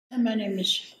My name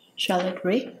is Charlotte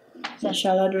Ray. I'm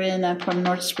Charlotte Ray and I'm from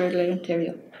North Spirit Lake,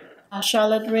 Ontario.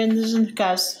 Charlotte Ray is in the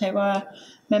cast. I was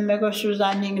member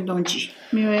Suzanne Donji.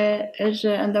 Me is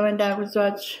and the window was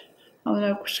watch. I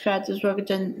was cut as well.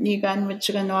 Then Nigan, which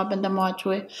can open the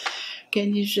marchway.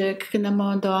 Can you shake the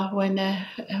mondo when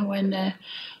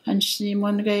and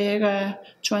Simon Gay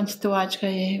trying to watch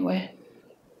Gay way?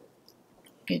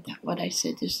 Okay, what I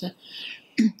said is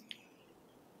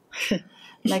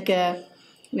like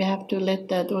we have to let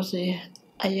those a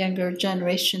younger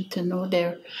generation to know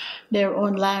their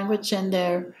own language and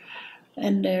their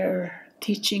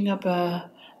teaching of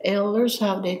elders,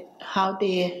 how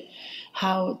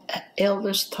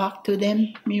elders talk to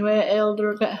them. Miwa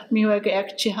elder miwa ga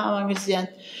actually how long is yan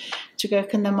chuka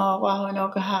kana mawa no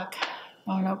ga hak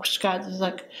ono kuskad is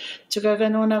like chuka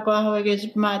ganona go how is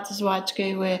matis watch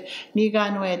ke we ni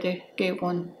gan we de ke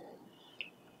one.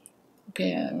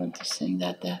 Okay, I want to sing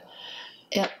that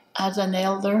as an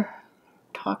elder,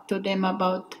 talk to them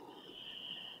about,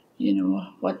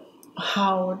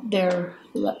 how they,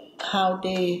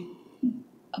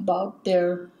 about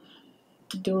to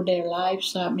do their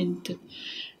lives. I mean,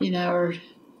 in our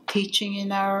teaching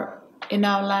in our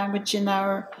language, in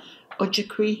our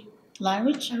Oji-Cree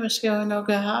language. I was going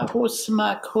to who's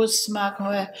smack,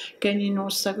 can you know,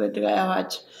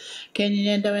 can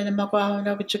you end up in the Makwa,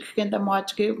 no, but you can the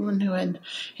watch get one who and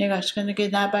he was going to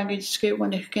get that baggage get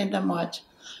when he can the watch.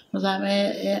 Was I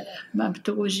may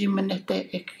to go Jim and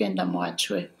it can the watch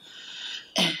with.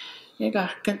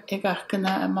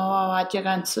 Egakana Mawa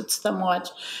Jagan sits the watch,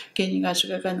 can you guys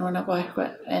go on a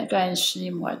guy and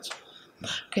slim watch?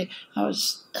 Okay, I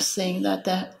was saying that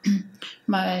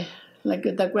like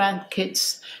the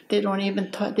grandkids, they don't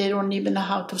even know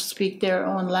how to speak their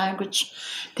own language.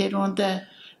 They don't.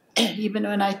 Even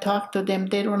when I talk to them,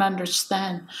 they don't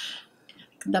understand.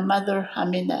 The mother, I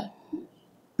mean,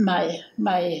 my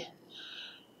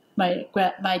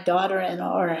daughter and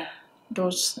or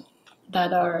those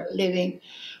that are living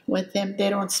with them, they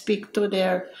don't speak to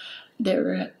their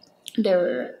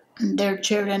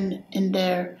children in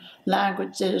their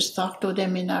language. They just talk to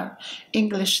them in our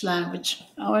English language.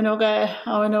 I wanna go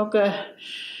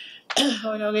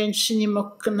in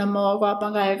sinimuk na mo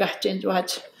pangay ka change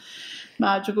watch.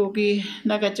 Majugi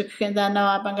nagachukenda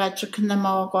na abangachukna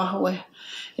mawako we.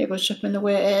 Ego shapin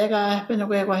away ega pin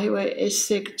away why he is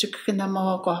sick chukna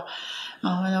mawako.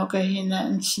 I know hina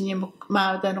and snim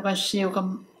maudan was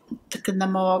sniukam tukna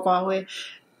mawako we.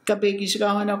 Kabigis go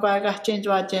on a change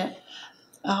watch. I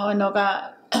know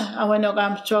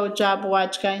I'm so job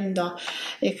watch kind of.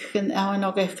 Ik can I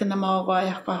know get na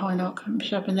mawako. I know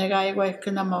shapin the guy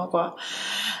working na mawako.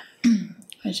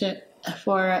 I said,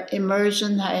 for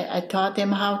immersion, I taught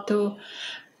them how to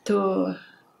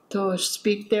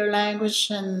speak their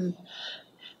language, and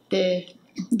they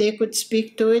could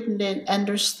speak to it and they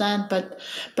understand.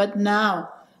 But now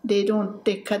they don't.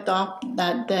 They cut off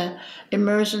that the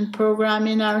immersion program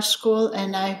in our school,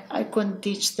 and I couldn't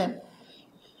teach them,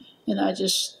 and I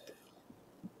just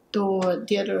do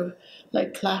the other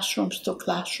like classrooms to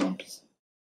classrooms.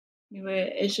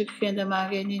 Anyway, educate them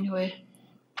again anyway.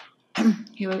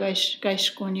 Hiwa guys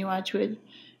kuni watch with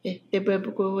the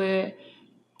bebuku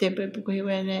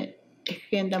when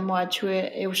ekenda watch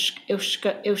with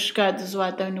euska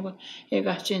zwata no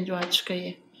ega change watch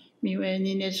kaye mi when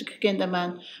ni nes kenda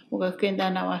man uga kenda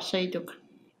na wasaiduk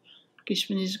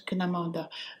kisminis kana maunda.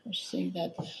 I was saying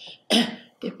that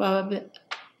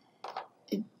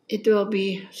it will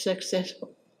be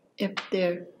successful if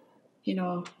they're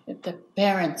if the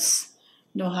parents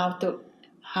know how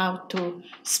to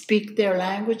speak their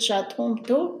language at home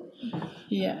too.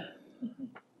 Yeah,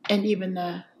 and even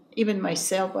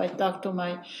myself, I talk to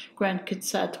my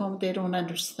grandkids at home. They don't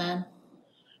understand.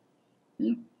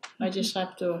 I just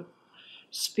have to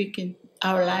speak in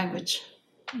our language.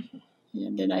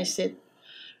 And then I said,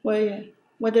 "Well,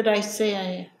 what did I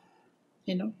say?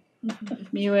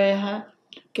 Miwe ha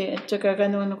ke chaka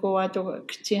ganun ko wato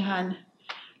kchihan."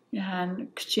 Yan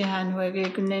kchihan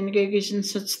wege kunen ge gisin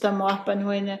sutsta moapan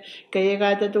wena ke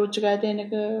gada dochga den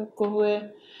ko we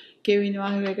ke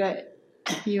winwa wega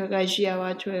yoga jia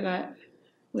wa chwega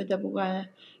weda buga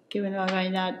ke winwa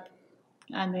gainat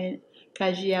ane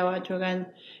ka jia wa chwegan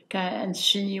ka an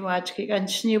shini wa chke an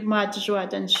shini ma chwa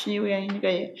dan shini we in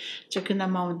ge chakna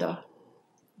maunda.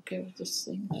 Okay, we're just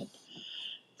saying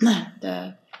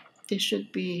that they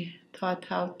should be taught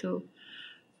how to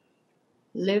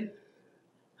live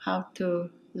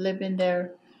in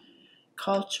their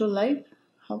cultural life,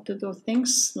 how to do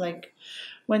things like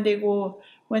when they go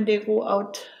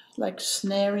out like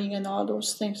snaring and all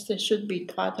those things, they should be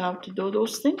taught how to do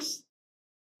those things.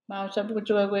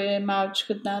 Mausabujuwe,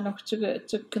 Mauchkana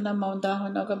Monda,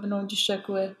 Honogabno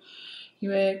Dishakwe,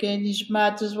 you again is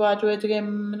matters what with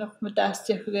him,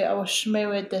 Matastic, our Schme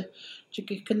with the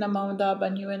Chikana Monda,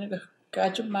 and you and a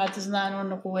catch of matters none on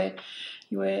the way.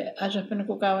 You were as a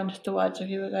pinnacle going to watch,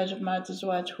 you were guys of matters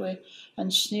watch way,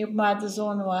 and sneak matters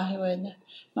on why when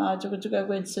Mautuka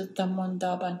went to the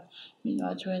Mondaban, you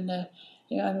know, when the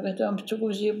young to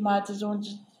go see matters on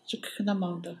Chikana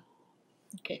Monda.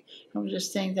 Okay, I'm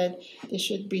just saying that they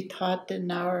should be taught in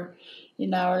our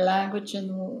language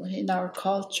and in our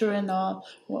culture and all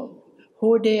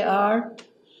who they are.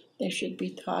 They should be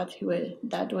taught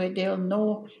that way they'll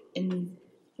know in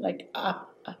like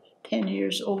up 10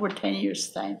 years, over 10 years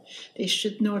time. They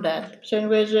should know that. So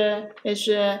anyways, is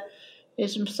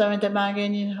some the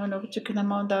magin in hono chicken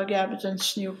amount dog abs and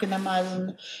snook and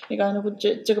amazon. You got no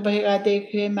chicken by a day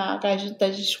came out guys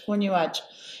that is when you watch.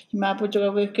 Ma put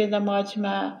your wicked and watch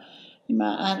ma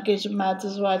and get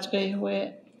matters watch guy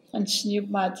way and snoop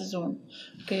matters on.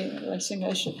 Okay, I think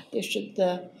they should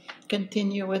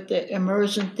continue with the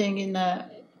immersion thing in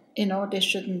they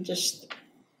shouldn't just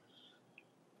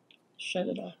shut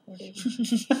it off whatever.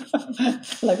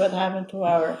 Like what happened to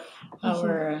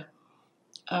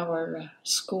our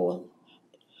school.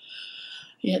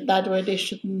 Yeah, that way they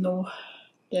should know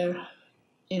their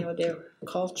their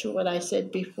culture, what I said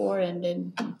before, and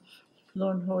then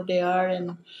learn who they are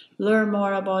and learn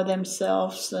more about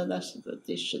themselves. So that's what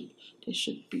they should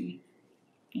be.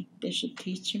 They should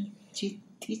teach them.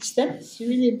 It's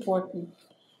really important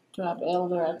to have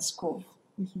elder at school.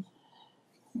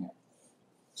 Yeah.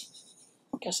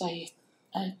 Because I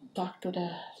talk to the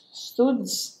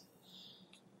students,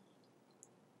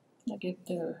 like if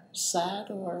they're sad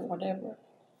or whatever,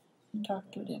 talk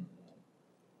to them.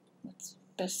 What's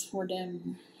best for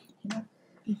them, you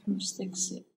know, stick